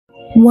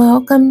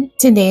Welcome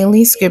to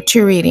Daily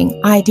Scripture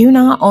Reading. I do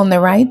not own the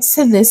rights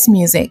to this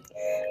music.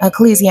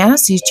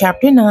 Ecclesiastes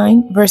chapter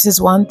 9, verses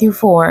 1 through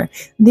 4.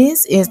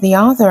 This is the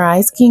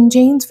authorized King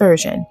James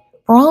Version.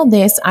 For all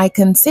this I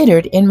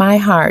considered in my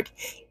heart,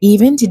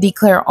 even to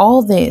declare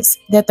all this,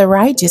 that the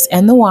righteous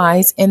and the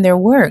wise in their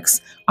works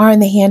are in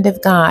the hand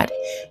of God.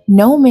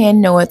 No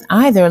man knoweth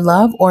either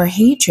love or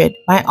hatred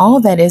by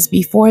all that is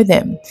before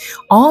them.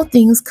 All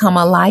things come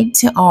alike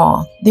to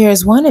all. There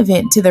is one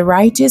event to the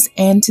righteous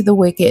and to the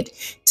wicked,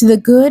 to the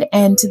good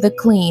and to the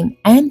clean,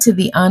 and to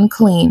the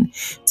unclean,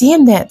 to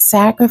him that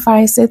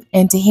sacrificeth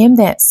and to him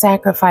that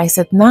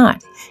sacrificeth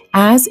not.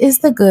 As is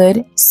the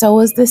good, so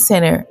is the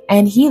sinner,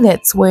 and he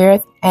that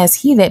sweareth as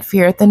he that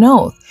feareth an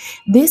oath.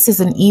 This is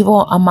an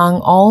evil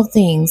among all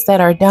things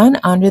that are done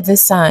under the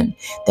sun,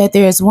 that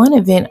there is one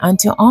event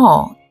unto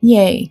all.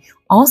 Yea,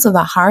 also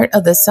the heart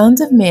of the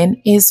sons of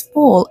men is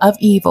full of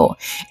evil,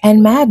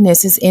 and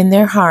madness is in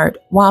their heart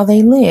while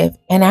they live,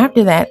 and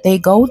after that they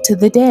go to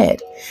the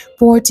dead.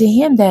 For to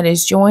him that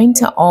is joined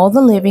to all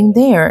the living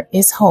there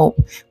is hope,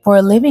 for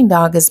a living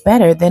dog is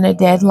better than a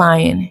dead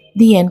lion.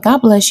 The end.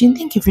 God bless you, and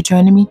thank you for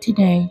joining me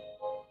today.